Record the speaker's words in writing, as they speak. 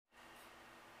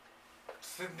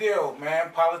the deal, man?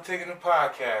 Politicking the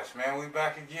podcast, man. We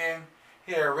back again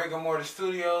here at Rigor Mortis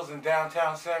Studios in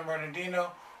downtown San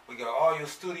Bernardino. We got all your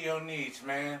studio needs,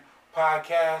 man.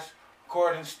 Podcast,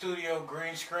 recording studio,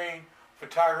 green screen,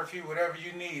 photography, whatever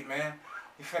you need, man.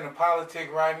 We finna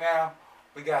politic right now.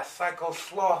 We got Psycho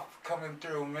Sloth coming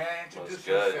through, man. Introduce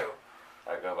yourself.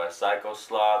 I go by Psycho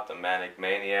Sloth, the Manic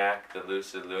Maniac, the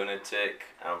Lucid Lunatic.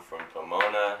 I'm from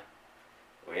Pomona.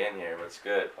 We in here. What's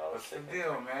good? What's the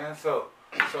deal, man? So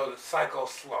the Psycho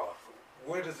Sloth.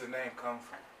 Where does the name come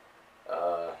from?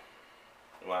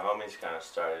 My homies kind of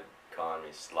started calling me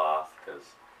Sloth because,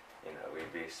 you know,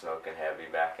 we'd be smoking heavy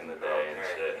back in the day and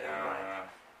shit. And like,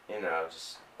 you know,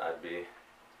 just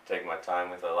take my time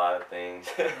with a lot of things.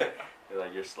 Be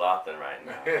like, you're slothing right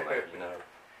now. I'm like, you know,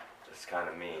 just kind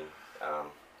of me.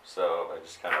 So I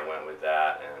just kind of went with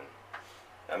that, and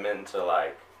I'm into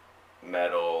like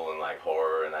metal and like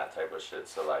horror and that type of shit.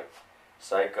 So like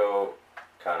Psycho,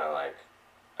 kind of like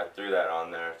I threw that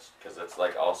on there because it's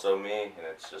like also me, and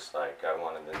it's just like I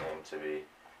wanted the name to be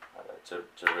to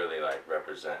really like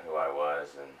represent who I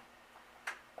was, and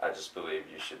I just believe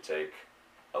you should take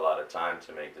a lot of time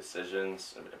to make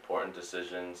decisions, important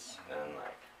decisions, and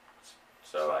like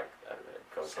so like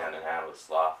it goes hand in hand with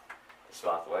sloth.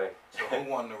 Sloth way. So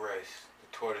who won the race?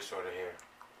 The tortoise or the hare?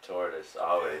 Tortoise,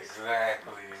 always.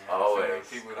 Exactly. Always.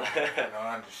 So people don't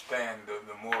understand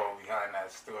the moral behind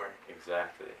that story.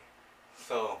 Exactly.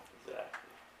 So,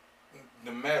 exactly.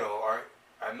 The metal,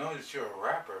 I know that you're a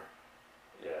rapper.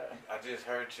 Yeah. I just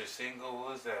heard your single,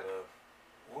 what was that?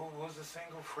 What was the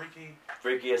single?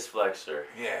 Freakiest Flexor.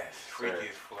 Yes,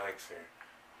 Freakiest Flexor.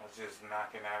 I was just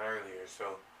knocking out earlier.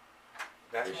 So,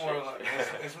 that's more like,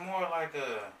 it's more like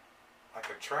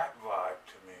a trap vibe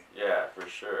to me. Yeah, for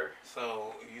sure.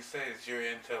 So you say that you're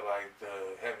into like the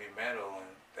heavy metal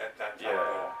and that type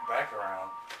of background.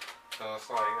 So it's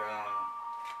like,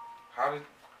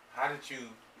 how did you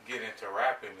get into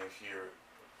rapping if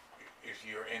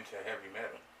you're into heavy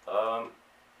metal?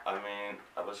 I mean,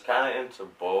 I was kind of into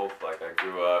both. Like I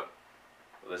grew up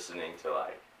listening to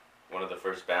like one of the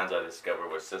first bands I discovered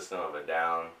was System of a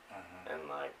Down, and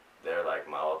like they're like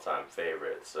my all-time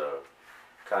favorite. So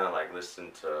kind of like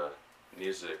listen to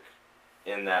music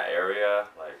in that area,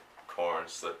 like Korn,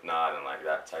 Slipknot, and like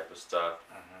that type of stuff.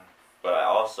 But I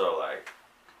also like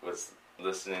was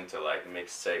listening to like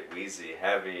mixtape Weezy,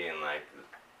 Heavy, and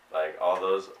like all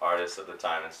those artists at the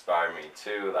time inspired me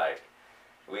too. Like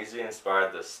Weezy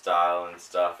inspired the style and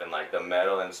stuff, and like the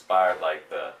metal inspired like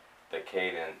the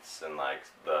cadence and like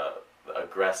the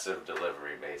aggressive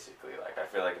delivery basically. Like I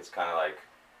feel like it's kind of like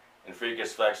in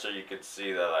Freakiest Flexor, you could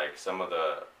see that like some of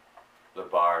the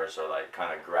bars are like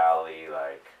kind of growly,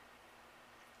 like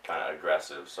kind of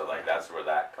aggressive. So like that's where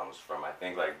that comes from. I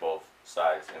think like both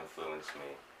sides influence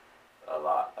me a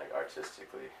lot, like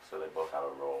artistically. So they both have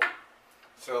a role.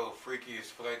 So Freakiest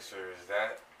Flexor, is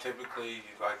that typically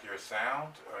like your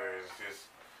sound, or is this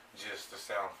just the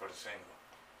sound for the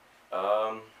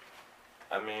single?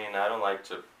 I mean, I don't like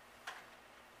to.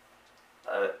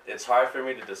 It's hard for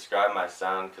me to describe my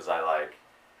sound because I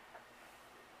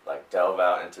like delve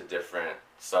out into different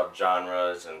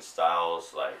subgenres and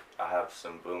styles. Like I have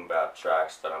some boom bap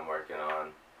tracks that I'm working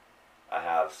on. I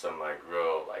have some like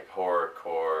real like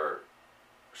horrorcore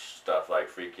stuff like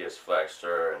Freakiest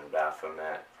Flexor and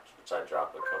Baphomet, which I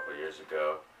dropped a couple years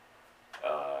ago.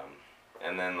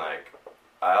 And then like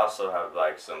I also have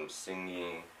like some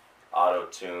singing,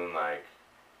 auto-tune, like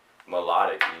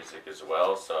melodic music as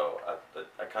well, so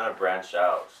I kind of branch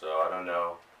out. So I don't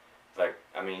know, like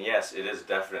I mean, yes, it is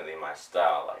definitely my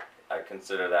style. Like I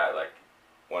consider that like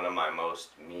one of my most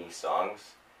me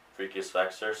songs, Freakiest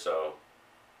Flexor. So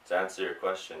to answer your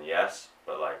question, yes,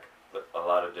 but like a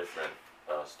lot of different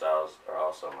styles are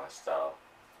also my style.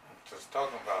 Just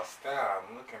talking about style,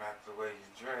 I'm looking at the way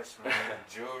you dress, man.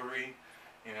 The jewelry,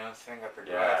 you know what I'm saying? Got the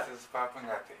glasses popping,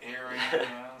 got the earrings, you know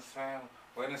what I'm saying?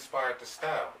 What inspired the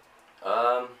style?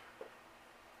 A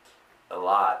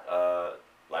lot.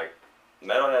 Like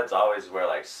metalheads always wear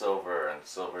like silver and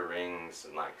silver rings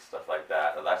and like stuff like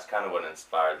that. That's kind of what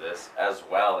inspired this, as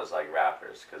well as like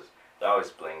rappers, because they're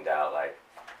always blinged out. Like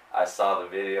I saw the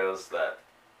videos that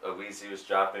Weezy was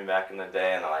dropping back in the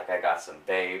day, and like I got some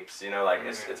babes. You know, like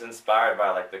it's inspired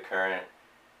by like the current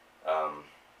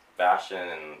fashion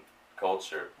and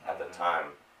culture at the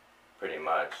time, pretty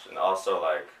much, and also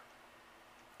like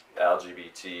the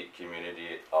LGBT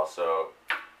community also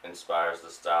inspires the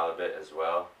style a bit as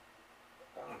well.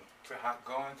 To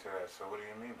go into that, so what do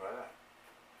you mean by that?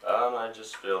 I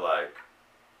just feel like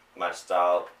my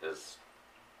style is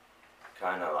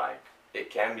kind of like, it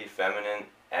can be feminine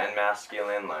and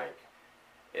masculine. Like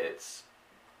it's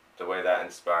the way that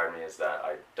inspired me is that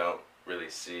I don't really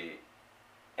see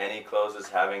any clothes as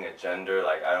having a gender.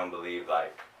 Like, I don't believe,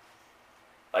 like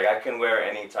I can wear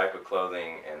any type of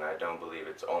clothing, and I don't believe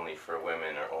it's only for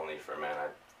women or only for men. I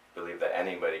believe that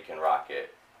anybody can rock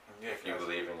it if you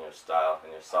believe in your style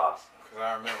and your sauce. Because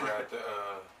I remember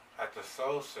at the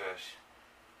Soul Sesh,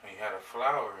 when you had a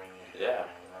flower in your hair. Yeah.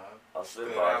 You know, I'll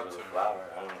slip bars with a flower.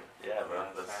 Yeah, bro.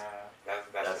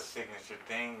 That's a signature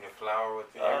thing, the flower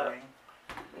with the earring?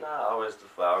 Nah, always the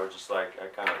flower. Just like, I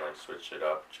kind of like switch it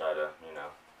up, try to, you know.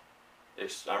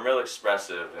 I'm real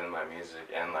expressive in my music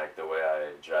and like the way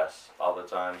I dress all the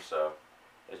time, so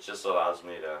it just allows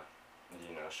me to,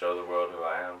 you know, show the world who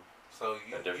I am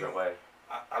in a different way.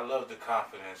 I love the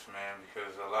confidence, man,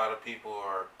 because a lot of people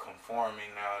are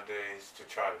conforming nowadays to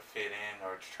try to fit in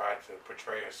or to try to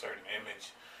portray a certain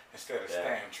image instead of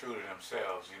staying true to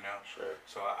themselves, you know? Sure.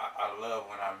 So I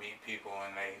love when I meet people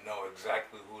and they know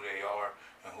exactly who they are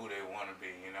and who they want to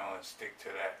be, you know, and stick to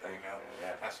that, you know?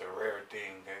 Yeah. That's a rare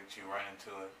thing that you run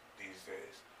into these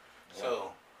days. Yeah.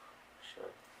 So, sure.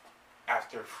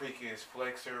 After Freakiest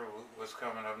Flexer, what's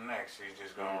coming up next? You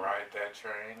just gonna ride that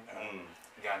train?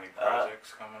 You got any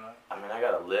projects coming up? I mean, I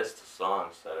got a list of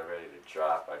songs that are ready to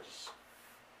drop. I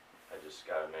just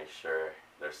gotta make sure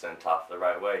they're sent off the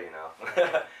right way, you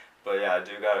know. But yeah, I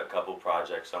do got a couple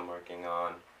projects I'm working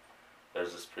on.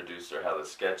 There's this producer, Hella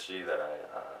Sketchy, that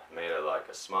I made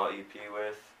a small EP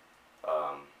with.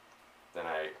 Then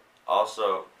I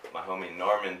also, my homie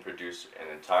Norman produced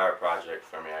an entire project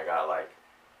for me. I got like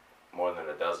more than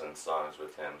a dozen songs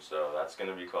with him, so that's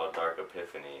gonna be called Dark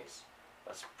Epiphanies.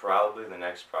 That's probably the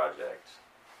next project.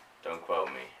 Don't quote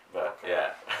me, but okay.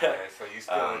 Yeah. Okay, so you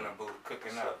still in the booth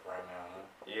cooking up right now, huh?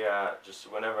 Yeah,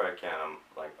 just whenever I can. I'm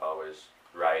like always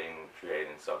writing,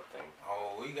 creating something.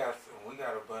 Oh, we got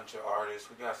a bunch of artists.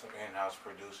 We got some in-house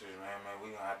producers, man.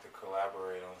 We gonna have to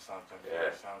collaborate on something.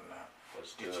 Yeah. Something out.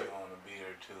 Let's Get do you it. on the beat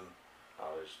or two.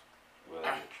 Always willing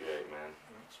to create, man.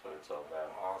 That's what it's all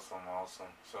about.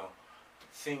 Awesome. So,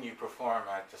 seeing you perform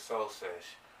at the Soul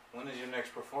Sesh, when is your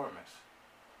next performance?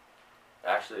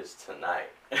 Actually, it's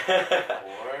tonight.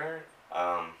 Word?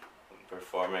 I'm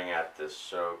performing at this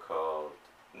show called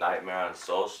Nightmare on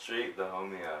Soul Street. The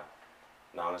homie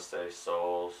Namaste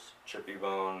Souls, Trippy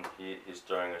Bone, he's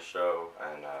throwing a show,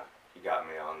 and he got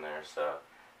me on there, so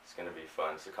it's gonna be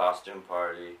fun. It's a costume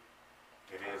party.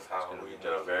 It is It's Halloween. gonna be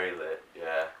dope, very lit,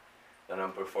 yeah. Then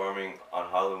I'm performing on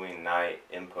Halloween night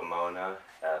in Pomona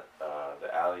at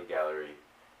the Alley Gallery,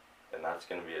 and that's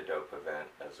gonna be a dope event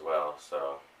as well.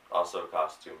 So also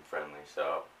costume friendly.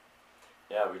 So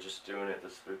yeah, we're just doing it the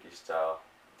spooky style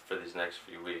for these next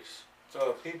few weeks.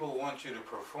 So if people want you to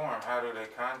perform, how do they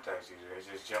contact you? Do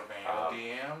they just jump in your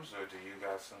DMs, or do you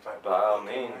got some type of... By all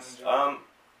means.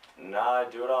 Nah, I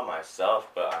do it all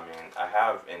myself, but I mean, I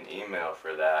have an email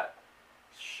for that.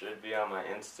 Should be on my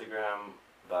Instagram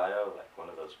bio, like one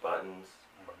of those buttons.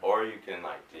 Or you can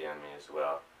like DM me as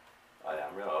well.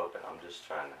 I'm real open. I'm just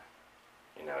trying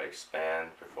to, you know,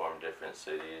 expand, perform different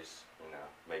cities, you know,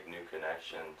 make new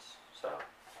connections. So,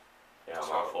 yeah,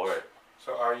 I'm all for it.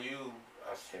 So are you...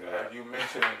 you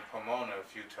mentioned Pomona a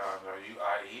few times. Are you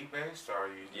IE based or are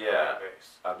you LA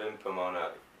based? I've been Pomona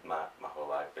my whole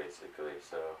life basically.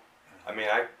 So, I mean,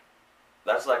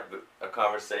 that's like a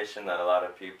conversation that a lot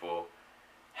of people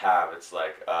have. It's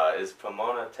like, is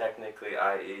Pomona technically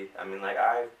IE? I mean, like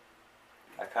I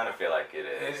kind of feel like it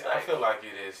is. I feel like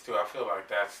it is too. I feel like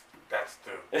that's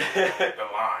the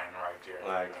line right there.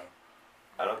 Like, you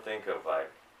know? I don't think of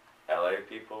like LA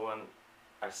people when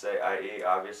I say IE,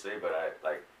 obviously, but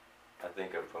I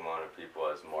think of Pomona people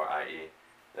as more IE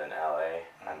than LA.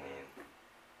 I mean,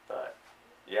 but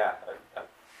yeah,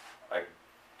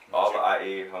 all the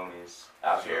IE homies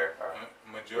out here are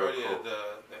majority cool. of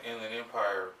the Inland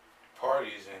Empire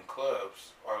parties and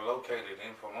clubs are located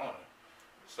in Pomona.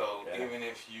 So even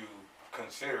if you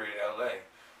consider it LA,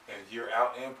 if you're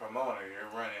out in Pomona,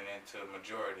 you're running into a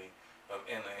majority of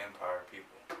Inland Empire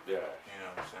people. Yeah. You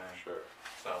know what I'm saying? Sure.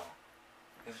 So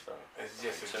it's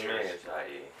just a to me, it's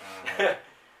IE.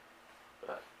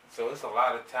 So it's a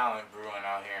lot of talent brewing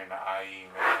out here in the IE,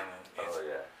 man. And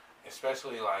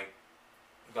especially like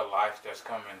the life that's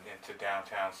coming into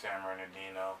downtown San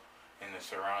Bernardino and the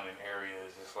surrounding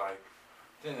areas. It's like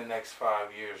within the next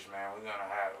 5 years, man, we're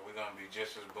gonna be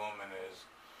just as booming as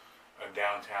a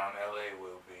downtown LA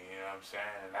will be. You know what I'm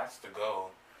saying? And that's the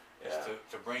goal, is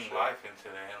to bring life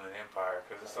into the Inland Empire,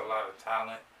 because it's a lot of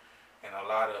talent and a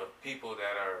lot of people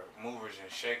that are movers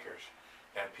and shakers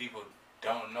that people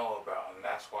don't know about. And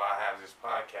that's why I have this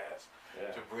podcast,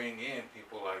 to bring in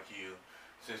people like you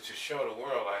to show the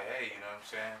world, like, hey, you know what I'm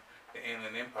saying, the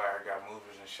Inland Empire got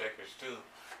movers and shakers too,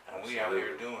 and we out Absolutely.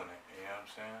 here doing it. You know what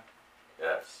I'm saying?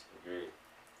 Yes, agreed.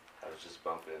 I was just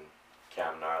bumping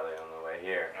Cam Gnarly on the way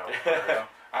here. Oh, for real?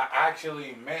 I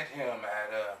actually met him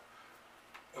at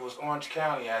it was Orange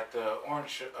County at the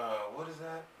Orange. What is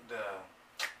that?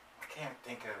 I can't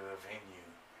think of the venue.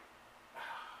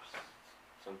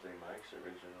 Something Mike's,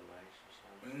 Original Mike's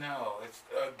or something. No, it's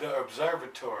the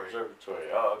observatory. Observatory.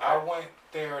 Oh, okay. I went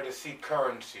there to see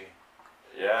Currency,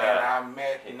 and Yeah. I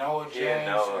met Noah he James,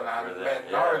 and Noah and I were there, met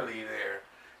yeah. Gnarly there,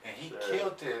 and he Sure.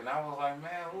 killed it. And I was like,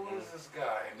 man, who is this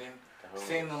guy? And then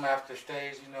seen him after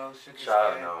stage, you know, shook his Shout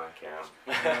out hand. Noah and Cam.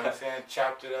 You know what I'm saying?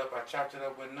 Chopped it up. I chopped it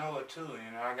up with Noah too.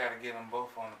 You know, I got to get them both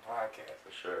on the podcast.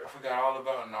 For sure. I forgot all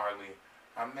about Gnarly.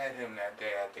 I met him that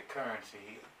day at the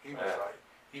Currency. He was Yeah. like,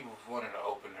 he was one of the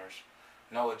openers.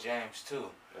 Noah James too.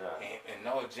 Yeah. And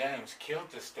Noah James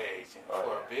killed the stage. And Oh,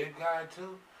 for yeah. a big guy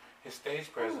too, his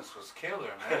stage presence was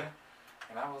killer, man.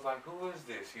 And I was like, who is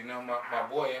this? You know, my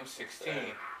boy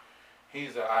M16,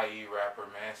 he's an IE rapper,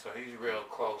 man. So he's real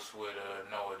close with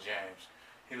Noah James.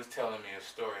 He was telling me a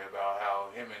story about how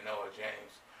him and Noah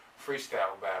James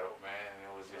freestyle battled, man. And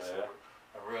it was just Oh,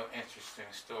 a real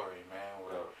interesting story, man.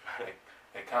 Where Oh.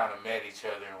 they kind of met each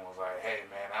other and was like, hey,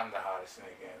 man, I'm the hottest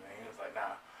nigga. And he was like,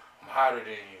 nah, I'm hotter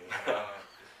than you. You know?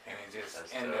 And it just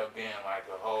That's ended dope. up being like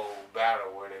a whole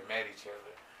battle where they met each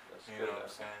other. That's You good. know what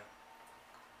I'm saying?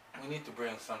 We need to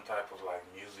bring some type of like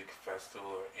music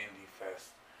festival or indie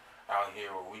fest out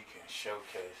here where we can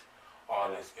showcase all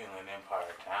Yeah. this Inland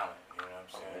Empire talent. You know what I'm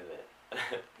I'm saying?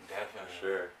 with it. Definitely. For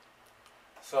sure.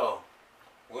 So,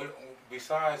 what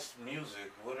besides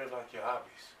music, what are like your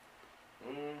hobbies?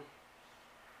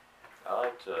 I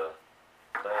like to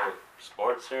play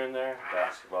sports here and there,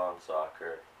 basketball and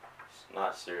soccer.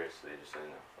 Not seriously, just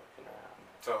fucking around.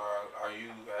 So, are you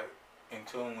in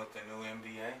tune with the new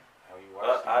NBA? Have you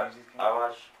Well, watched the NBA I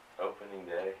watch opening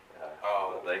day.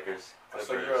 Oh. The Lakers.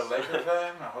 So you're a Laker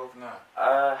fan? I hope not.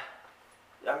 I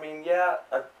mean, yeah.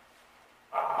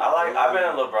 I've been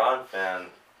a LeBron fan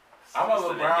since I'm a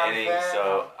the LeBron beginning, fan.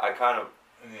 so I kind of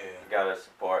Yeah. gotta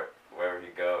support wherever he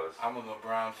goes. I'm a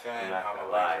LeBron fan. I'm not I'm a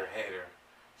gonna lie. Laker hater.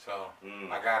 So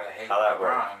Mm. I gotta hate How that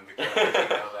LeBron because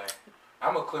you know, like,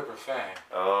 I'm a Clipper fan.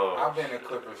 Oh. I've been a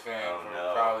Clipper fan Oh, for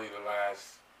no. probably the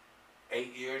last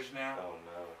 8 years now. Oh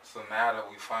no. So now that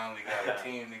we finally got a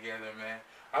team together, man.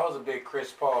 I was a big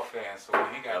Chris Paul fan, so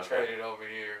when he got Okay. traded over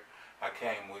here, I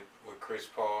came with Chris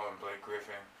Paul and Blake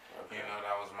Griffin. Okay. You know,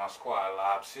 that was my squad,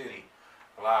 Lob City.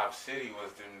 Lob City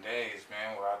was them days,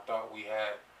 man, where I thought we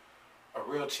had a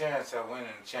real chance at winning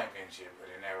the championship, but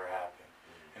it never happened.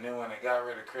 And then when they got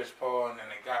rid of Chris Paul and then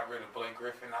they got rid of Blake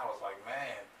Griffin, I was like,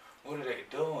 man, what are they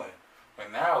doing?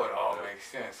 But now it all makes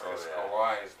sense because Oh, yeah.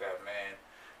 Kawhi is that man.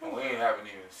 And we haven't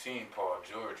even seen Paul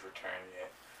George return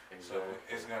yet. So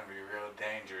it's going to be real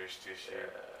dangerous this Yeah,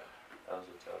 year. that was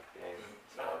a tough game.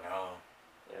 I know.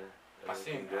 Yeah. I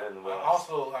Everything seen, good in the West.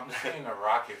 also, I'm seeing the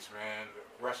Rockets, man.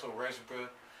 Russell Westbrook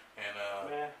and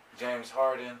Yeah. James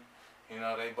Harden. You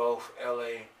know, they both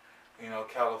LA, you know,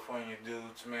 California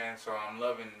dudes, man. So I'm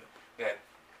loving that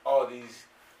all these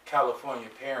California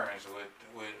pairings with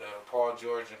Paul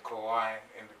George and Kawhi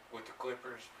and with the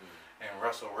Clippers, and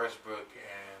Russell Westbrook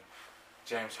and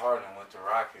James Harden with the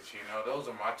Rockets. You know, those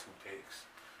are my two picks.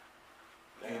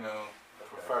 Yeah. You know, Okay.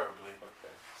 preferably.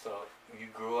 Okay. So you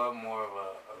grew up more of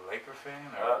a Laker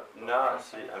fan? Or a No, LeBron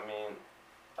see, fan? I mean,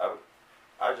 I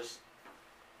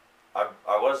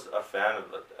was a fan of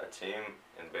a team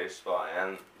in baseball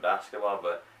and basketball,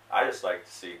 but I just like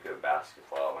to see good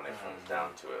basketball when it comes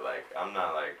down to it. Like, I'm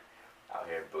not like out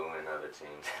here booing other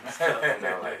teams and stuff. You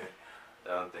know, like, I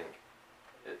don't think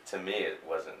to me it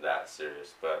wasn't that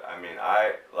serious. But I mean,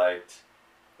 I liked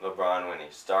LeBron when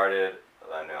he started.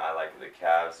 I know I liked the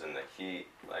Cavs and the Heat.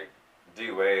 Like,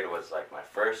 D Wade was like my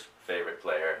first favorite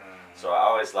player, so I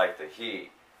always liked the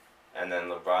Heat. And then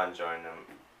LeBron joined them,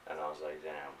 and I was like,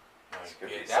 damn, this could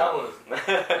be something.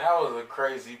 that was a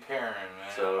crazy pairing,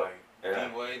 man. So, like yeah.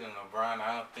 D Wade and LeBron,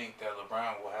 I don't think that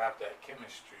LeBron will have that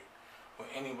chemistry with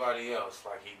anybody else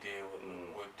like he did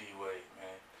with D Wade,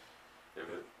 man. It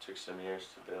took some years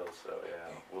to build, so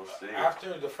yeah, we'll see.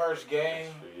 After the first game,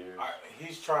 Next few years.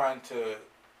 he's trying to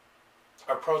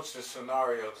approach the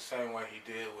scenario the same way he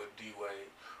did with D Wade,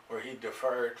 where he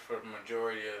deferred for the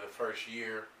majority of the first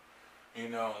year, you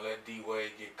know, and let D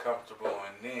Wade get comfortable,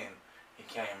 and then he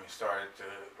came and started to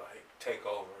like take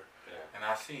over. Yeah. And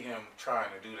I see him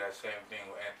trying to do that same thing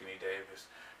with Anthony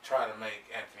Davis, try to make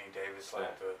Anthony Davis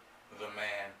like the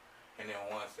man, and then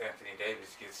once Anthony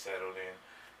Davis gets settled in,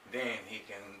 then he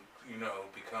can, you know,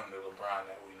 become the LeBron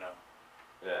that we know.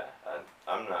 Yeah,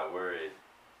 I'm not worried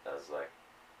as like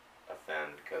a fan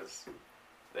because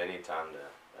they need time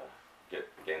to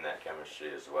gain that chemistry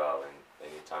as well, and they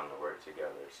need time to work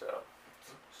together. So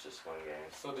it's just one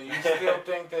game. So do you still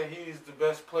think that he's the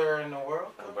best player in the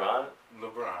world? LeBron?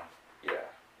 LeBron. Yeah.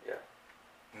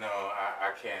 No,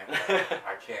 I can't.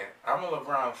 I can't. I'm a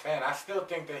LeBron fan. I still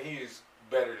think that he is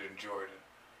better than Jordan.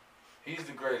 He's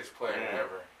the greatest player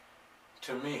ever.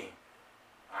 To me.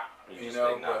 You just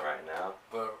think not but, right now?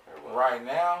 But right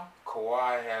now,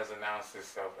 Kawhi has announced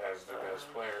himself as the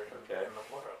best player in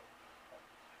the world.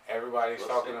 Everybody's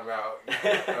talking about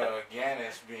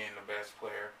Giannis being the best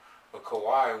player, but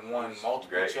Kawhi won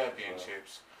multiple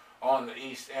championships on the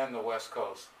East and the West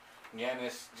Coast.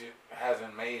 Giannis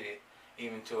hasn't made it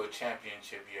even to a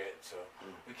championship yet, so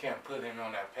we can't put him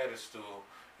on that pedestal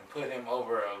and put him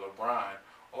over a LeBron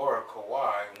or a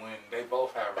Kawhi when they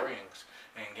both have rings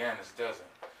and Giannis doesn't.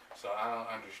 So I don't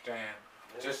understand.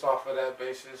 Just off of that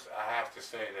basis, I have to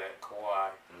say that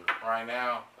Kawhi right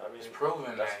now is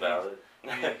proving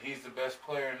that he's the best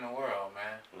player in the world,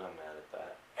 man. I'm not mad at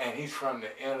that. And he's from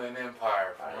the Inland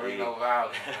Empire, from Reno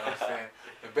Valley, you know what I'm saying?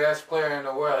 The best player in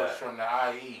the world is from the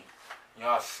IE.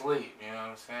 Y'all sleep, you know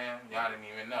what I'm saying? Y'all didn't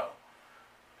even know.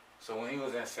 So when he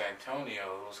was in San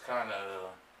Antonio, it was kind of,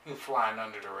 he was flying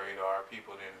under the radar.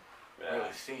 People didn't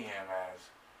really see him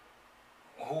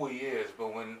as who he is.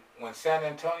 But when San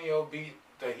Antonio beat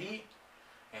the Heat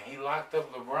and he locked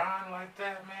up LeBron like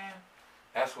that, man,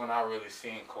 that's when I really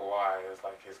seen Kawhi as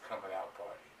like his coming out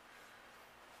party.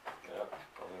 Yep,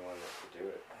 only one that could do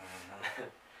it.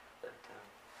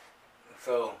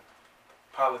 So,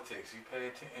 politics, you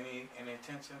pay any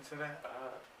attention to that?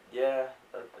 Yeah,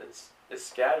 it's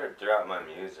scattered throughout my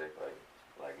music,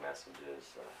 like messages.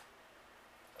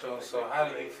 So how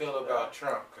do you feel about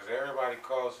Trump? Because everybody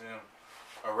calls him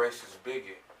a racist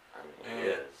bigot. I mean, he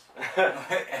is.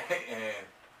 And,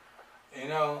 you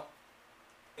know,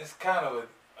 it's kind of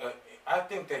I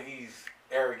think that he's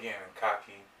arrogant and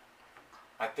cocky.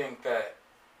 I think that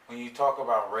when you talk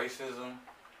about racism,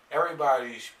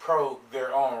 everybody's pro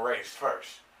their own race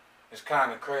first. It's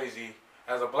kind of crazy.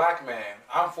 As a black man,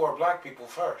 I'm for black people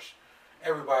first.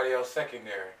 Everybody else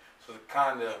secondary.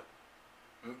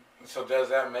 So does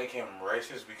that make him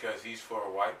racist because he's for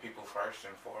white people first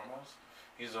and foremost?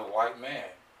 He's a white man.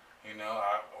 You know,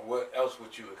 what else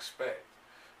would you expect?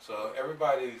 So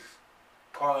everybody's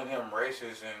calling him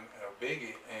racist and a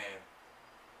bigot, and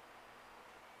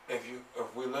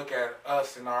if we look at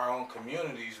us in our own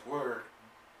communities, we're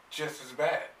just as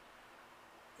bad.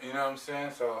 You know what I'm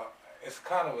saying? So it's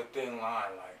kind of a thin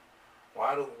line. Like,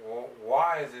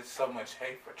 why is it so much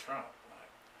hate for Trump?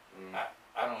 Like,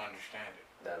 I don't understand it.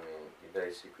 I mean, he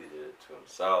basically did it to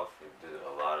himself. He did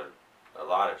a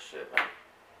lot of shit. Like,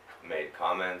 made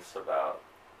comments about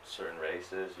certain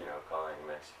races, you know, calling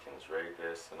Mexicans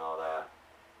rapists and all that.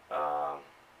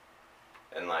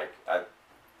 And like, I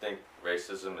think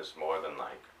racism is more than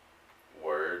like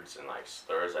words and like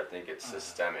slurs. I think it's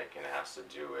systemic, and it has to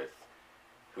do with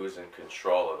who's in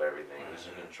control of everything, who's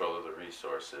in control of the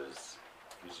resources,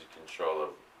 who's in control of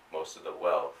most of the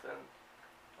wealth. And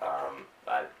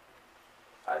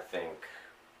I think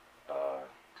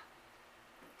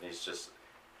he's just,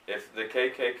 if the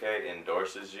KKK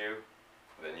endorses you,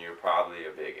 then you're probably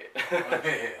a bigot.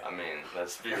 I mean,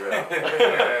 let's be real.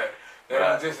 They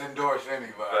don't just endorse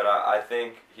anybody. But I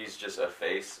think he's just a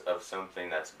face of something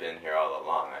that's been here all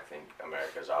along. I think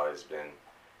America's always been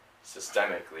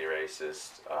systemically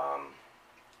racist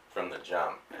from the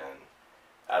jump,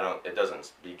 and it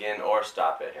doesn't begin or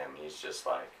stop at him. He's just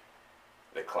like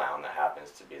the clown that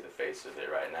happens to be the face of it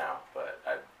right now. But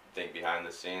I think behind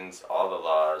the scenes, all the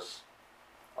laws,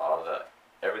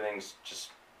 everything's just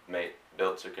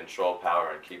built to control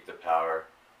power and keep the power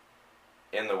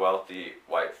in the wealthy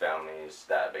white families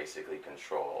that basically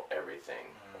control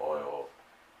everything. Oil,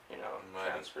 you know, money,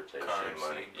 transportation, currency,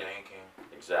 money, banking.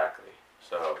 Exactly.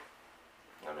 So,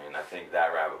 I mean, I think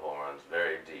that rabbit hole runs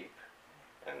very deep,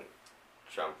 and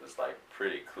Trump is like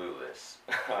pretty clueless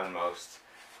on most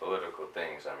political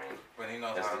things. I mean, but he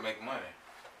knows how to make money.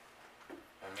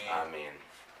 I mean,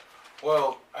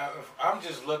 well, I'm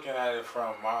just looking at it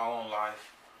from my own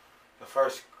life. The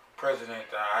first president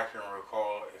that I can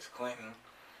recall is Clinton,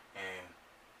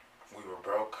 and we were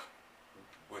broke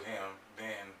with him.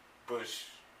 Then Bush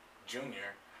Jr.,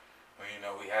 you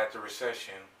know, we had the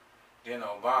recession. Then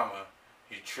Obama,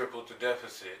 he tripled the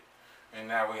deficit, and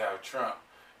now we have Trump,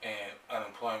 and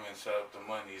unemployment's up, the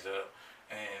money's up,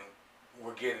 and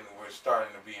we're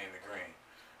starting to be in the green.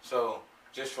 So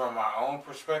just from my own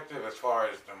perspective, as far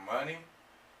as the money,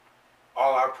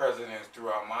 all our presidents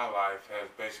throughout my life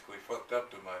have basically fucked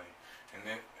up the money. And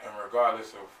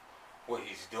regardless of what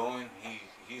he's doing.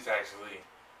 He's actually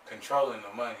controlling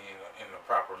the money in a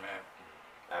proper manner.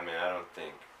 I mean, I don't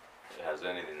think it has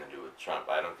anything to do with Trump.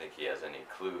 I don't think he has any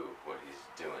clue what he's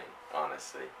doing,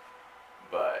 honestly.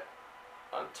 But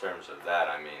in terms of that,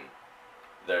 I mean,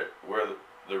 we're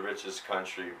the richest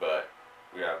country, but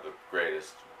we have the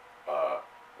greatest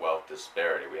wealth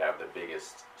disparity. We have the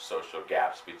biggest social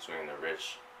gaps between the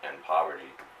rich and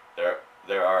poverty.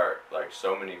 There are like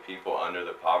so many people under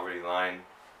the poverty line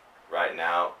right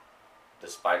now,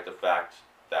 despite the fact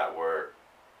that we're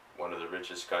one of the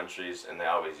richest countries, and they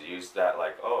always use that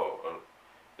like,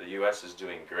 the U.S. is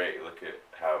doing great. Look at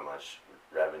how much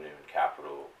revenue and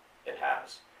capital it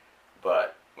has.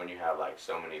 But when you have like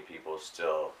so many people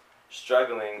still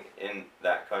struggling in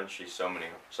that country, so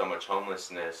much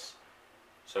homelessness,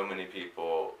 so many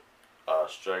people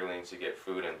struggling to get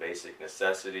food and basic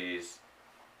necessities,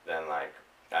 then like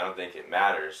I don't think it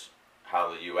matters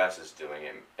how the U.S. is doing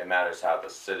it. It matters how the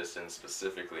citizens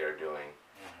specifically are doing.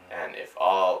 And if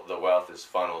all the wealth is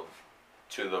funneled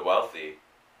to the wealthy,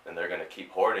 then they're going to keep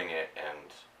hoarding it,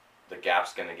 and the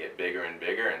gap's going to get bigger and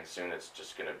bigger, and soon it's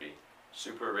just going to be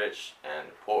super rich and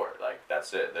poor. Like,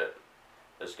 that's it.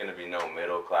 There's going to be no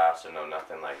middle class or no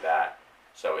nothing like that.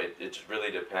 So it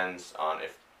really depends on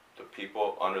if the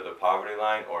people under the poverty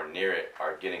line or near it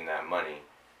are getting that money.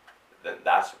 Then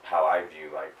that's how I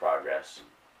view like progress.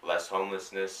 Less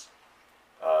homelessness,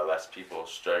 less people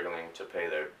struggling to pay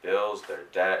their bills, their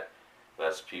debt,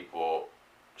 less people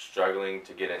struggling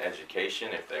to get an education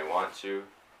if they want to.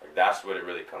 Like, that's what it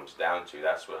really comes down to.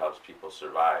 That's what helps people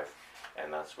survive,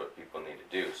 and that's what people need to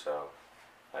do. So,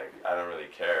 like, I don't really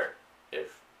care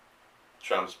if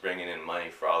Trump's bringing in money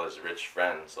for all his rich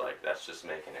friends. Like, that's just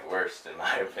making it worse, in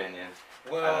my opinion.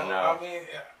 Well, I don't know. I mean,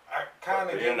 I kind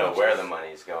of you don't know where the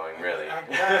money's going, really. I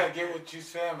kind of get what you're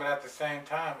saying, but at the same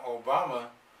time, Obama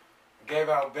gave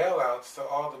out bailouts to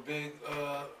all the big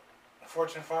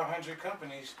Fortune 500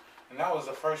 companies, and that was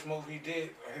the first move he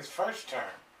did his first term.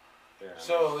 Yeah,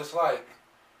 So it's like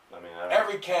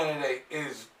every candidate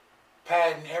is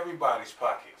padding everybody's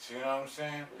pockets. You know what I'm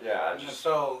saying? Yeah.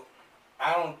 So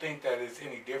I don't think that it's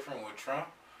any different with Trump,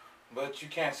 but you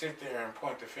can't sit there and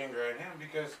point the finger at him,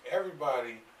 because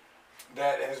everybody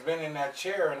that has been in that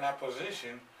chair, in that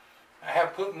position,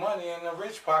 have put money in the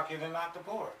rich pocket and not the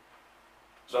poor.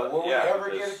 So will we ever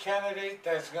get a candidate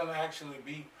that's going to actually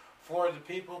be for the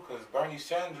people? Because Bernie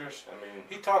Sanders,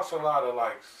 he talks a lot of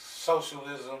like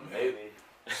socialism, maybe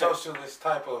socialist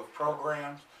type of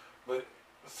programs, but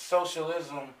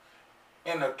socialism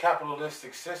in a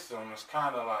capitalistic system is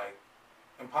kind of like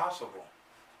impossible.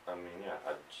 I mean,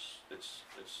 yeah,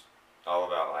 it's all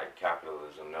about like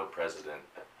capitalism. No president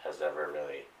has ever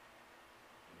really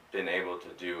been able to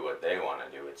do what they want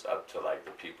to do. It's up to like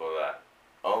the people that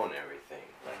own everything,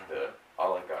 like the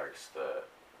oligarchs, the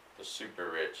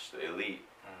super rich, the elite,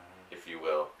 if you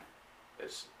will.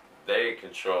 They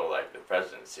control like the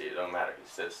presidency. It don't matter who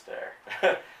sits there.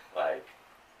 Like,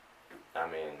 I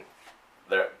mean,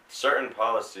 there are certain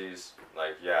policies,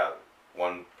 like, yeah,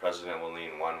 one president will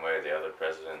lean one way, the other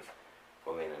president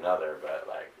will lean another, but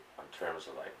like in terms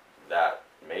of like that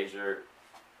major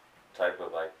type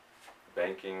of like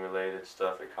banking related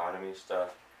stuff, economy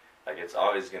stuff, like it's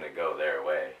always gonna go their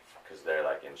way because they're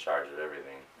like in charge of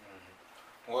everything.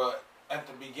 Well, at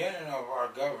the beginning of our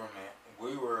government,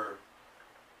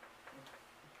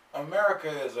 America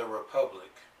is a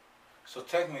republic. So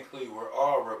technically we're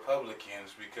all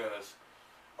Republicans because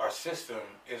our system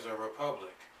is a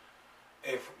republic.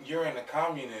 If you're in a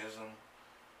communism,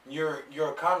 you're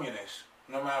a communist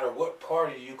no matter what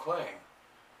party you claim.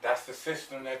 That's the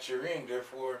system that you're in,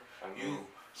 therefore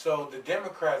so the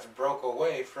Democrats broke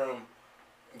away from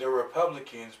the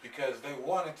Republicans because they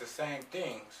wanted the same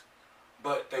things,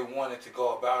 but they wanted to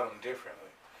go about them differently.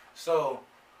 So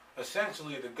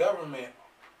essentially the government,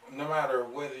 no matter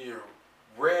whether you're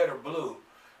red or blue,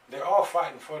 they're all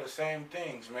fighting for the same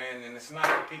things, man, and it's not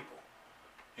the people.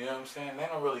 You know what I'm saying? They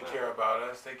don't really care about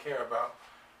us. They care about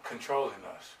controlling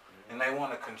us. And they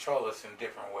want to control us in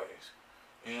different ways.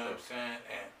 You know what I'm saying?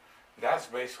 And that's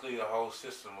basically the whole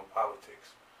system of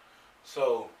politics.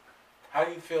 So how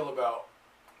do you feel about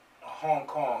Hong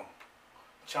Kong,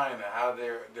 China, how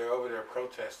they're over there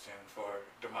protesting for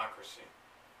democracy?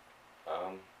 I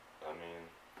mean,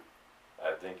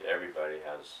 I think everybody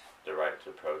has the right to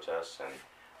protest, and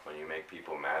when you make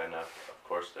people mad enough, of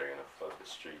course they're going to flood the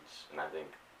streets, and I think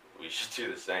we should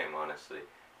do the same, honestly.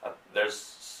 There's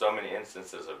so many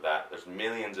instances of that. There's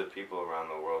millions of people around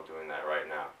the world doing that right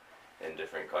now in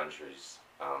different countries.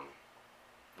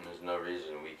 And there's no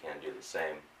reason we can't do the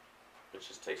same. It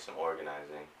just takes some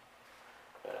organizing.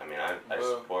 But I mean, I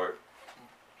support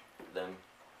them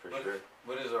for But, sure.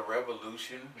 but is a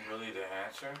revolution really the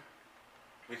answer?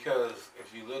 Because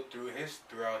if you look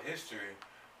throughout history,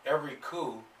 every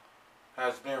coup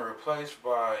has been replaced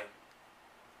by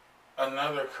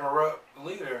another corrupt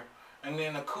leader, and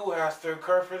then a coup has to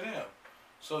occur for them.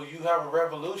 So you have a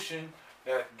revolution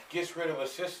that gets rid of a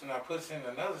system that puts in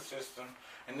another system,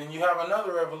 and then you have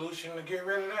another revolution to get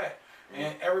rid of that.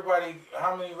 And everybody,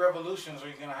 how many revolutions are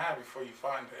you gonna have before you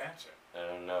find the answer? I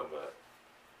don't know, but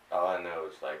all I know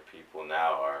is like people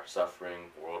now are suffering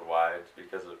worldwide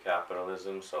because of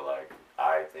capitalism. So like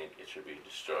I think it should be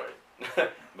destroyed.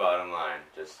 Bottom line,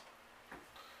 just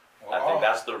Well, I think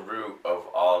that's the root of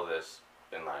all this,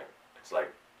 and like it's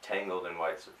like tangled in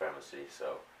white supremacy.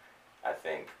 So I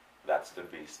think that's the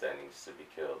beast that needs to be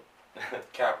killed.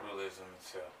 capitalism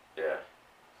itself, Yeah.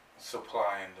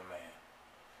 supply and demand.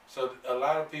 So a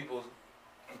lot of people,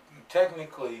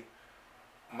 technically,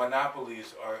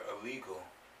 monopolies are illegal,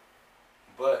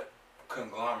 but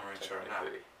conglomerates are not.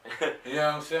 Technically. You know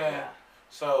what I'm saying? Yeah.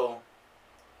 So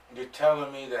you're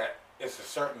telling me that it's a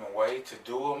certain way to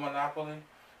do a monopoly?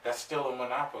 That's still a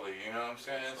monopoly. You know what I'm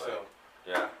saying? It's So like,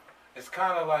 yeah. it's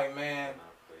kind of like, man,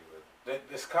 Monopoly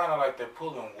with- it's kind of like they're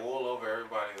pulling wool over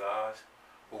everybody's eyes.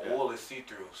 But Yeah. wool is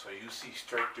see-through, so you see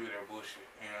straight through their bullshit.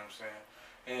 You know what I'm saying?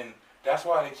 And that's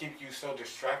why they keep you so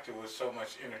distracted with so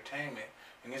much entertainment.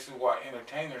 And this is why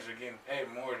entertainers are getting paid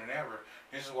more than ever.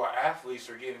 This is why athletes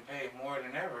are getting paid more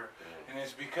than ever. And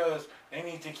it's because they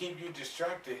need to keep you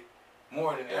distracted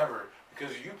more than ever.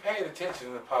 Because if you paid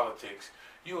attention to politics,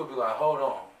 you would be like, hold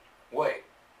on, wait,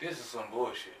 this is some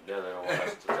bullshit. Yeah, they don't want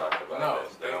us to talk about No,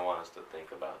 this. They don't want us to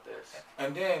think about this.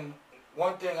 And then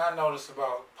one thing I noticed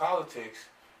about politics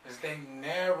is they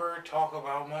never talk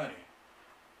about money.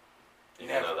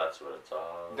 Even though that's what it's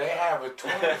all They have a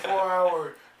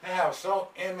 24-hour, they have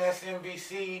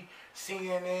MSNBC,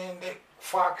 CNN,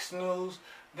 Fox News,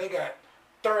 they got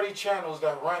 30 channels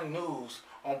that run news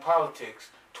on politics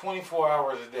 24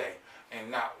 hours a day. And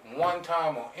not one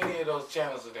time on any of those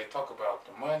channels did they talk about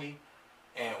the money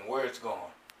and where it's going.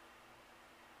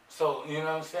 So, you know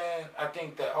what I'm saying? I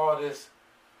think that all this,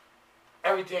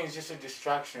 everything's just a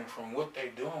distraction from what they're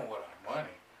doing with our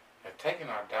money. They're taking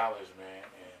our dollars, man,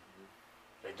 and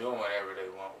they're doing whatever they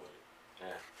want with it.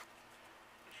 Yeah,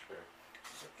 for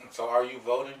sure. So are you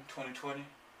voting 2020?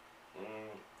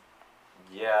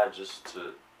 Yeah, just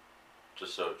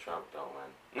so Trump don't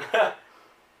win.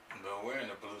 No, we're in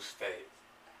a blue state.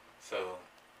 So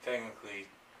technically,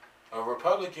 a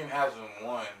Republican hasn't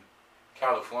won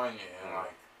California in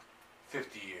like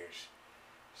 50 years.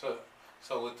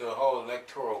 So with the whole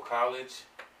electoral college,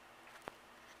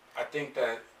 I think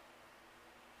that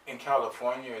in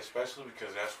California, especially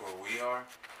because that's where we are,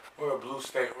 we're a blue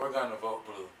state. We're gonna vote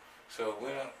blue. So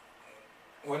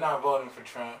we're not voting for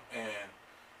Trump, and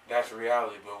that's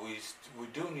reality. But we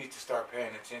do need to start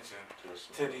paying attention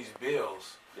to these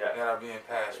bills that are being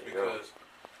passed, because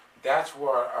that's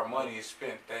where our money is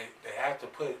spent. They have to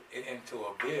put it into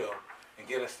a bill and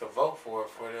get us to vote for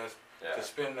us to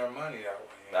spend their money that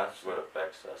way. That's what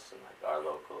affects us in like our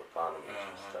local economies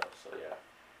and stuff. So yeah,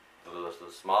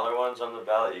 the smaller ones on the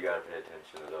ballot, you gotta pay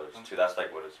attention to those too. That's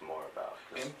like what it's more about.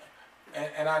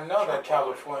 And I know that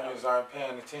Californians aren't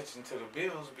paying attention to the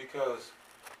bills because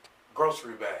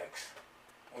grocery bags,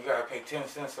 we gotta pay 10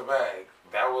 cents a bag.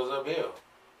 That was a bill.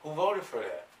 Who voted for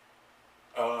that?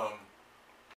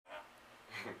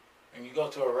 And you go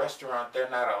to a restaurant, they're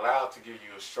not allowed to give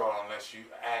you a straw unless you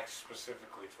ask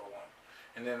specifically for one.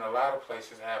 And then a lot of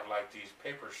places have like these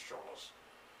paper straws,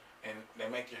 and they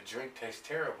make your drink taste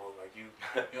terrible. Like you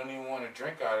don't even want to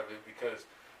drink out of it because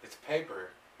it's paper.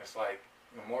 It's like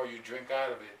the more you drink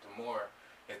out of it, the more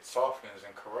it softens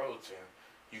and corrodes, and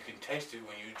you can taste it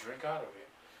when you drink out of it.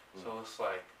 So it's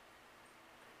like,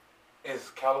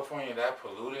 is California that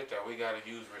polluted that we got to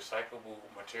use recyclable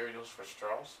materials for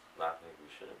straws? I think we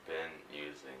should have been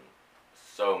using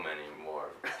so many more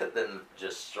than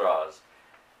just straws.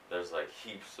 There's like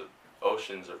heaps of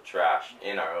oceans of trash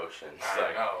in our oceans.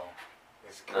 I know.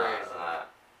 It's crazy.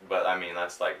 But I mean,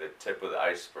 that's like the tip of the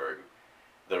iceberg.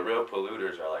 The real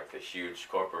polluters are like the huge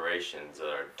corporations that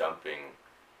are dumping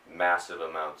massive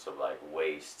amounts of like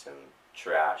waste and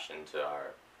trash into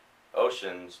our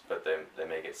oceans, but they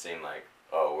make it seem like,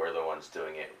 oh, we're the ones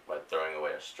doing it by throwing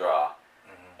away a straw.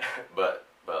 but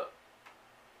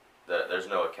there's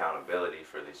no accountability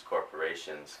for these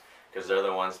corporations, because they're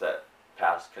the ones that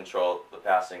control the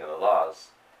passing of the laws,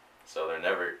 so they're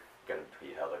never going to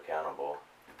be held accountable.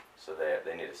 So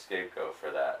they need a scapegoat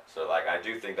for that. So like I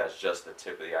do think that's just the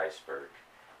tip of the iceberg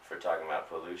for talking about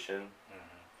pollution.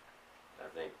 I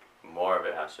think more of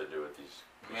it has to do with these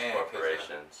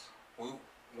corporations.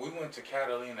 we went to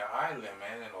Catalina Island,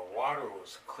 man, and the water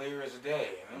was clear as day,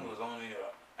 and it was only an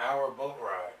hour boat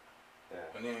ride. Yeah.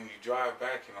 And then you drive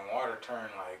back, and the water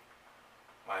turned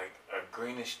like a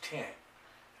greenish tint,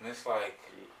 and it's like,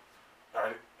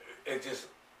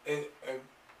 it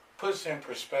puts in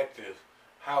perspective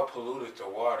how polluted the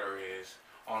water is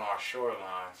on our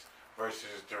shorelines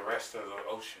versus the rest of the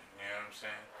ocean. You know what I'm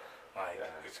saying? Like,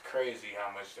 Yeah. it's crazy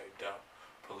how much they dump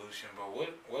pollution. But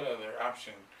what other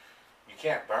option? You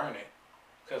can't burn it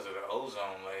because of the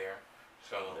ozone layer.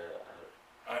 So,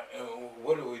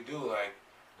 what do we do? Like,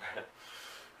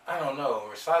 I don't know.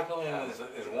 Recycling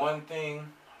is one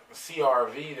thing.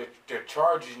 CRV, they're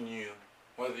charging you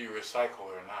whether you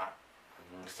recycle or not.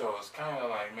 Mm-hmm. So it's kind of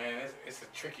like, man, it's a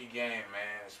tricky game,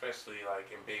 man. Especially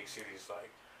like in big cities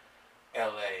like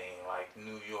LA, like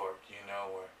New York, you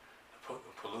know, where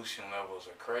the pollution levels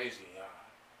are crazy.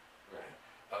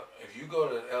 Right. If you go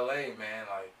to LA, man,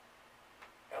 like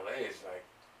LA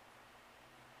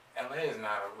is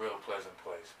not a real pleasant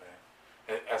place,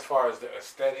 man. As far as the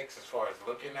aesthetics, as far as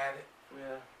looking at it,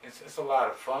 Yeah. it's a lot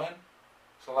of fun.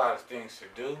 It's a lot of things to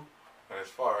do, but as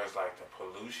far as like the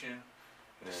pollution,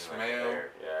 the And, smell,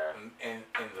 like, yeah.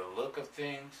 and the look of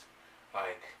things,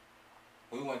 like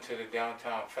we went to the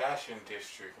downtown fashion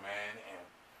district, man, and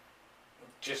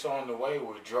just on the way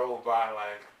we drove by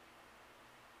like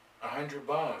 100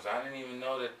 bums. I didn't even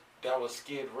know that was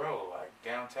Skid Row. Like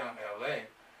downtown LA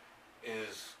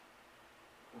is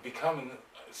becoming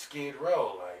Skid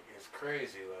Row. Like it's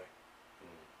crazy. Like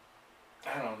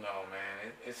I don't know,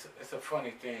 man. It's a funny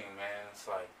thing, man. It's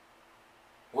like,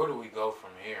 where do we go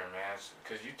from here, man?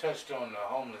 Because you touched on the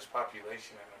homeless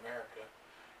population in America,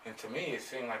 and to me it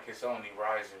seemed like it's only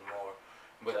rising more.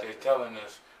 But they're telling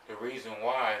us the reason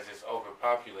why is it's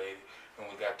overpopulated, and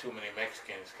we got too many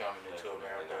Mexicans coming into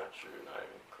America. Not true, not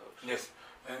even close. Yes,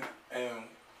 and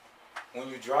when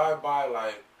you drive by,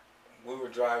 like we were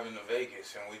driving to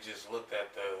Vegas, and we just looked at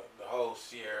the whole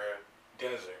Sierra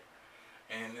Desert.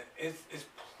 And it's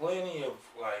plenty of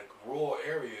like rural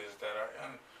areas that are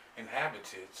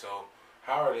uninhabited. So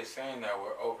how are they saying that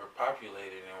we're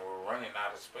overpopulated and we're running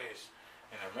out of space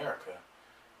in America?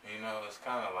 You know, it's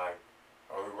kind of like,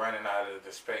 are we running out of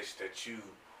the space that you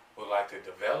would like to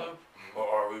develop, or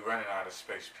are we running out of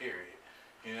space? Period.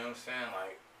 You know what I'm saying?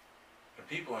 Like, the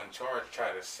people in charge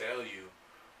try to sell you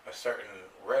a certain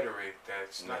rhetoric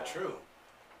that's not true.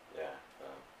 Yeah,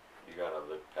 you gotta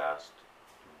look past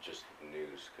just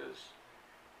news, because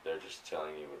they're just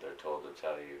telling you what they're told to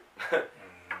tell you.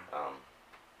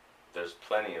 There's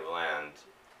plenty of land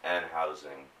and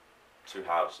housing to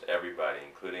house everybody,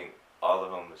 including all the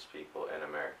homeless people in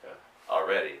America.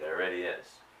 There already is.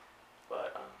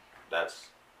 But that's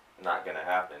not going to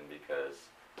happen because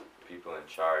people in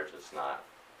charge, it's not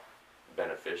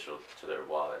beneficial to their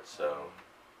wallet. So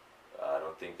I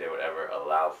don't think they would ever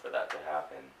allow for that to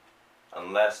happen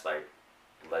unless like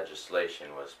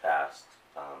legislation was passed,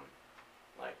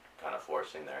 like kind of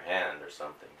forcing their hand or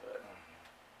something, but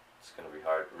it's going to be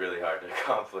really hard to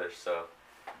accomplish. So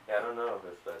yeah, I don't know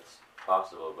if that's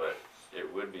possible, but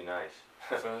it would be nice.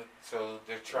 So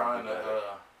they're trying to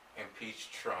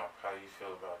impeach Trump. How do you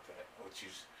feel about that?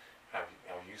 Have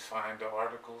you signed the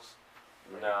articles?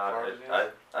 No,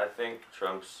 I think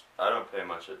I don't pay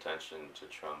much attention to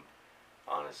Trump,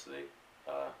 honestly,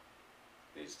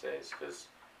 these days, because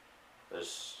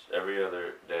there's every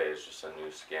other day is just a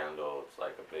new scandal. It's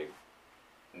like a big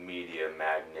media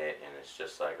magnet, and it's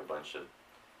just like a bunch of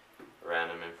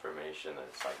random information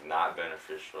that's like not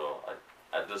beneficial.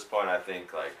 At this point, I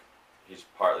think like he's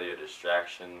partly a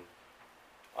distraction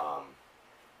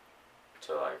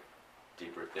to like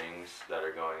deeper things that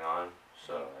are going on.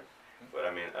 So, like, but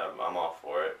I mean, I'm all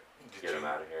for it. Get him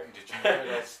out of here. Did you hear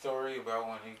that story about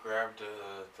when he grabbed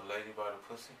the lady by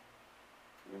the pussy?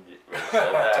 When you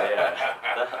said that,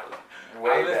 yeah.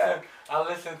 Way back. I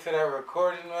listened to that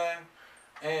recording, man,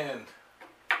 and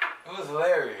it was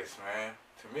hilarious, man,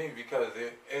 to me, because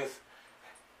it's,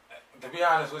 to be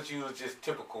honest with you, it was just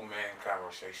typical man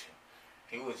conversation.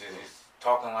 He was just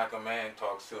talking like a man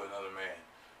talks to another man.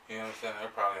 You know what I'm saying? They're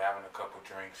probably having a couple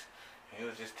drinks. And he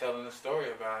was just telling a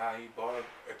story about how he bought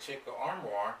a chick an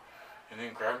armoire and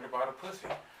then grabbed her by the pussy.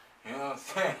 You know what I'm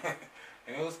saying?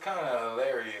 And it was kind of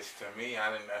hilarious to me.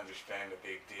 I didn't understand the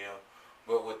big deal.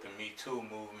 But with the Me Too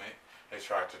movement, they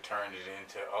tried to turn it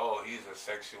into, oh, he's a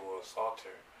sexual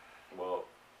assaulter. Well,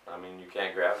 I mean, you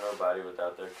can't grab nobody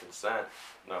without their consent,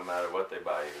 no matter what they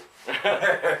buy you.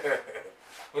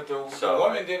 But the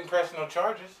woman didn't press no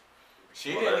charges.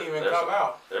 She didn't even come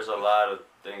out. There's a lot of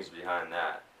things behind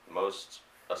that. Most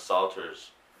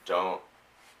assaulters don't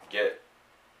get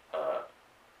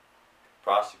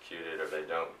prosecuted or they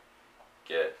don't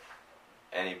get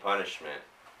any punishment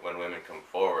when women come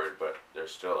forward, but they're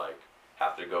still like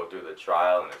have to go through the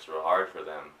trial, and it's real hard for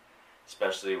them,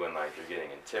 especially when like they're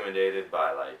getting intimidated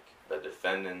by like the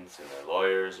defendants and their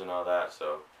lawyers and all that.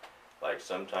 So like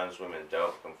sometimes women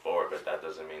don't come forward, but that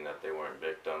doesn't mean that they weren't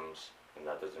victims, and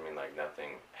that doesn't mean like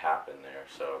nothing happened there.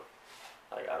 So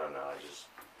like I don't know, I just.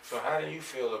 So how do you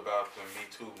feel about the Me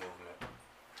Too movement?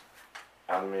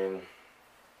 I mean,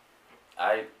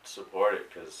 I support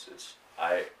it because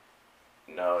I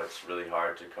know it's really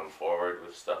hard to come forward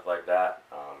with stuff like that.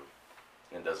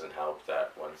 It doesn't help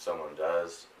that when someone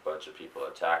does, a bunch of people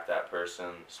attack that person,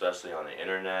 especially on the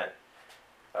internet.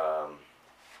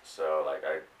 So like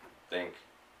I think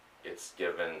it's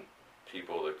given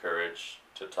people the courage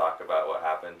to talk about what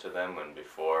happened to them when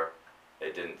before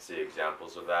they didn't see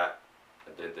examples of that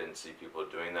and didn't see people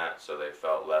doing that, so they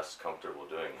felt less comfortable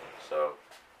doing it. So,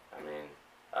 I mean,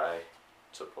 I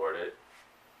support it.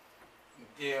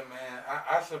 Yeah, man,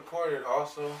 I support it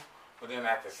also, but then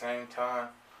at the same time,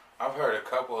 I've heard a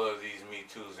couple of these Me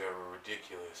Too's that were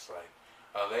ridiculous. Like,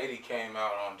 a lady came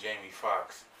out on Jamie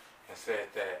Foxx and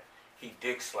said that he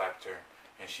dick slapped her,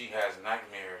 and she has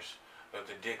nightmares of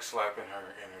the dick slapping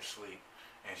her in her sleep,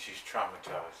 and she's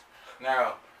traumatized.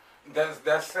 Now,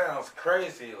 that sounds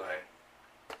crazy, like,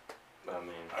 I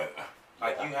mean,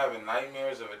 like you having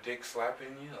nightmares of a dick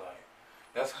slapping you, like,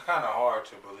 that's kind of hard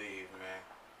to believe, man.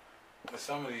 But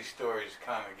some of these stories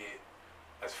kind of get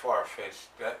as far-fetched.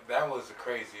 That was the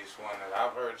craziest one that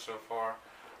I've heard so far,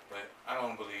 but I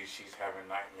don't believe she's having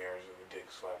nightmares of a dick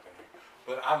slapping her.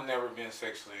 But I've never been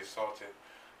sexually assaulted.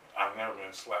 I've never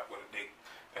been slapped with a dick.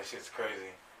 That shit's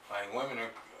crazy. Like, women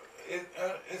are,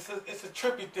 it's a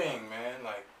trippy thing, man.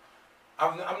 Like,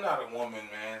 I'm not a woman,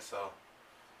 man, so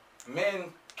men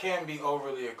can be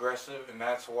overly aggressive, and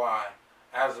that's why,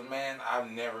 as a man, I've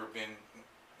never been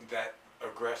that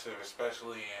aggressive,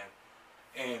 especially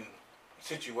in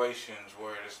situations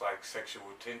where it's like sexual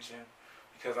tension,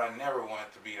 because I never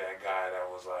wanted to be that guy that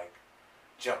was like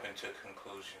jumping to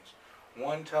conclusions.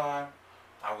 One time,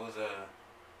 I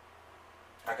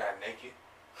got naked,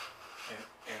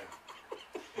 and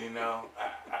you know,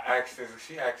 I asked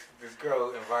this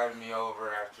girl invited me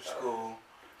over after school.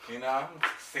 You know, I'm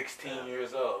 16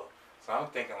 years old, so I'm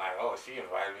thinking like, oh, she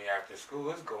invited me after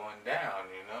school, it's going down,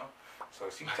 you know. So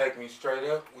she take me straight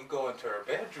up, we go into her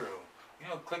bedroom, you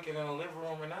know, clicking in the living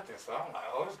room or nothing. So I'm like,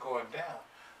 oh, it's going down.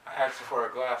 I asked her for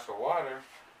a glass of water,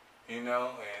 you know,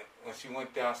 and when she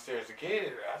went downstairs to get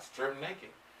it, I stripped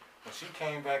naked. When she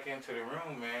came back into the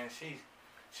room, man, she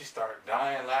started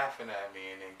dying laughing at me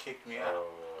and then kicked me out.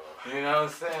 You know what I'm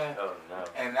saying? Oh no.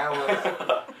 And that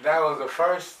was the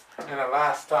first and the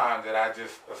last time that I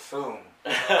just assumed.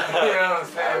 You know what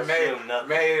I'm saying?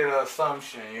 Made an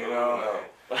assumption, you know. No.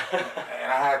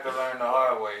 And I had to learn the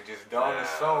hard way. Just don't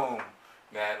assume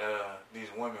that these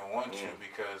women want you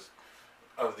because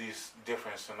of these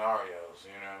different scenarios.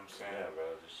 You know what I'm saying? Yeah,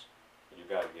 bro. You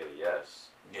gotta get a yes.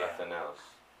 Yeah. Nothing else.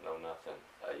 No nothing.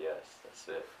 A yes. That's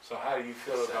it. So how do you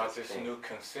feel about this new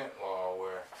consent law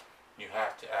where you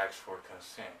have to ask for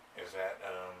consent? Is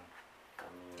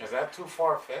that too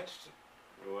far fetched?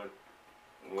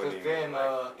 Because then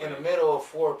in the middle of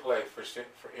foreplay, for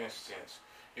instance,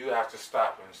 you have to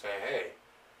stop and say, hey,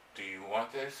 do you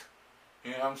want this?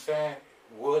 You know what I'm saying?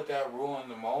 Would that ruin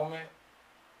the moment?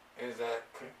 Is that,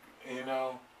 you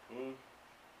know?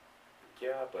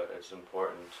 Yeah, but it's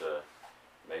important to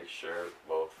make sure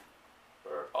both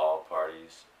or all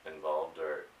parties involved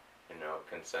are, you know,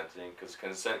 consenting. Because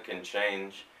consent can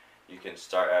change. You can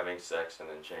start having sex and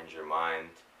then change your mind.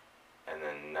 And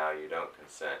then now you don't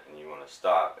consent and you want to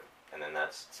stop. And then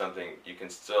that's something, you can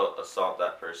still assault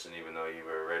that person even though you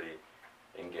were already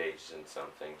engaged in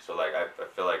something. So like I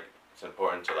feel like it's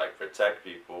important to like protect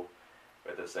people,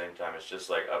 but at the same time it's just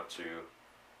like up to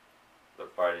the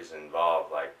parties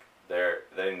involved. Like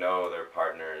they know their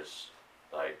partner's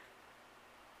like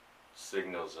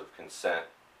signals of consent,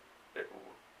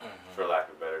 for lack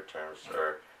of better terms,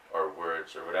 or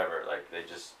words or whatever. Like they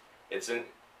just, it's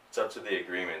up to the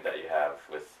agreement that you have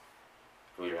with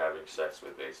who you're having sex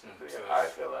with, basically. So I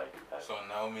feel like. So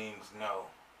no means no.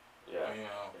 Yeah. You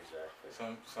know.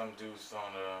 Exactly. Some dudes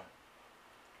don't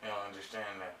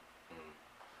understand that.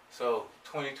 So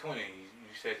 2020, you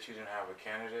said you didn't have a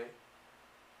candidate.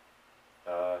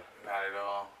 Not at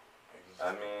all.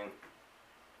 I mean,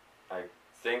 I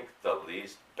think the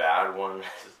least bad one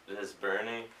is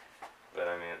Bernie, but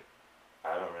I mean,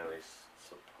 I don't really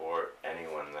support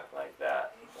anyone like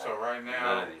that. So right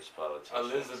now, none of these politicians.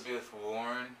 Elizabeth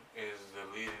Warren is the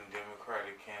leading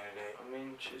Democratic candidate. I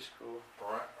mean, she's cool.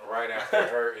 Right after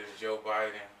her is Joe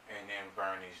Biden, and and then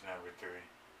Bernie's number 3.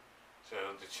 So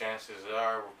the chances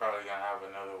are we're probably gonna have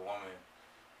another woman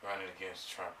running against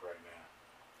Trump right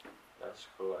now. That's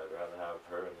cool. I'd rather have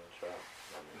her than Trump.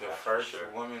 I mean, The that's for first sure.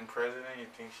 woman president, you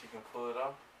think she can pull it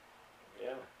off?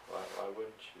 Yeah. Why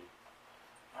wouldn't she?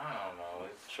 I don't know.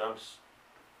 Trump's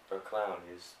a clown.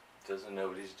 He doesn't know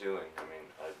what he's doing. I mean,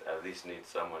 I at least need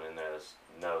someone in there that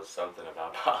knows something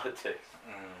about politics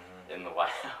in the White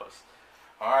House.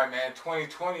 All right, man.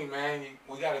 2020, man.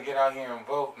 We got to get out here and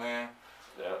vote, man.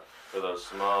 Yeah. For those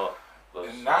small.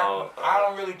 I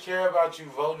don't really care about you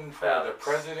voting for ballots. the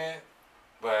president,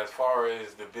 but as far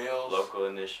as the bills, Local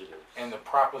initiatives. and the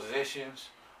propositions,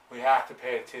 we have to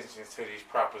pay attention to these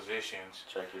propositions.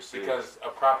 Check your seats. Because a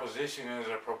proposition is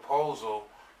a proposal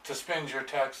to spend your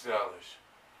tax dollars.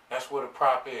 That's what a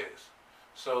prop is.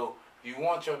 So you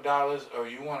want your dollars, or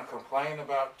you want to complain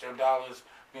about your dollars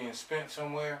being spent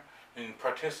somewhere, then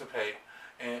participate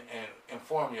and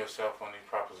inform yourself on these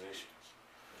propositions.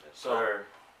 Yes, So, sir.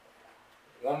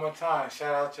 One more time,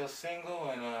 shout out your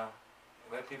single and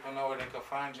let people know where they can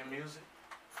find your music.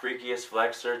 Freakiest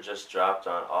Flexer just dropped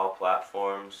on all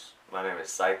platforms. My name is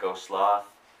Psycho Sloth.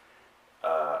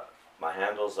 My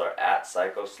handles are at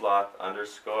PsychoSloth_ on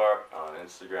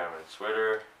Instagram and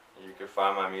Twitter. You can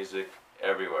find my music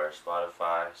everywhere: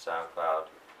 Spotify, SoundCloud,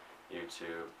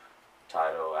 YouTube,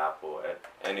 Tidal, Apple,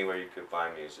 anywhere you could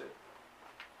find music.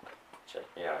 Check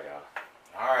me out,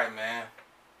 y'all. All right, man.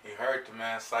 You heard the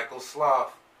man, Psycho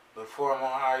Sloth. Look for him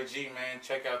on IG, man.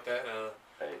 Check out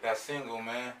that single,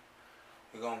 man.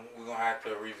 We're gonna have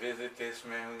to revisit this,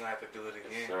 man. We're gonna have to do it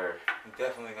again. Yes, sir. We're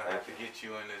definitely gonna have to get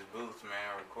you in this booth,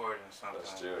 man, recording something.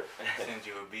 Let's do it. Send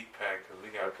you a beat pack, because we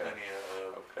got Okay. plenty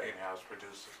of in-house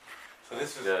producers. So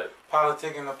this is Good.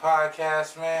 Politicking the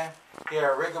Podcast, man. Here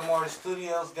at Rigor Mortis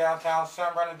Studios, downtown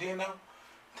San Bernardino.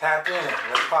 Tap in.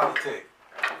 Let's politic.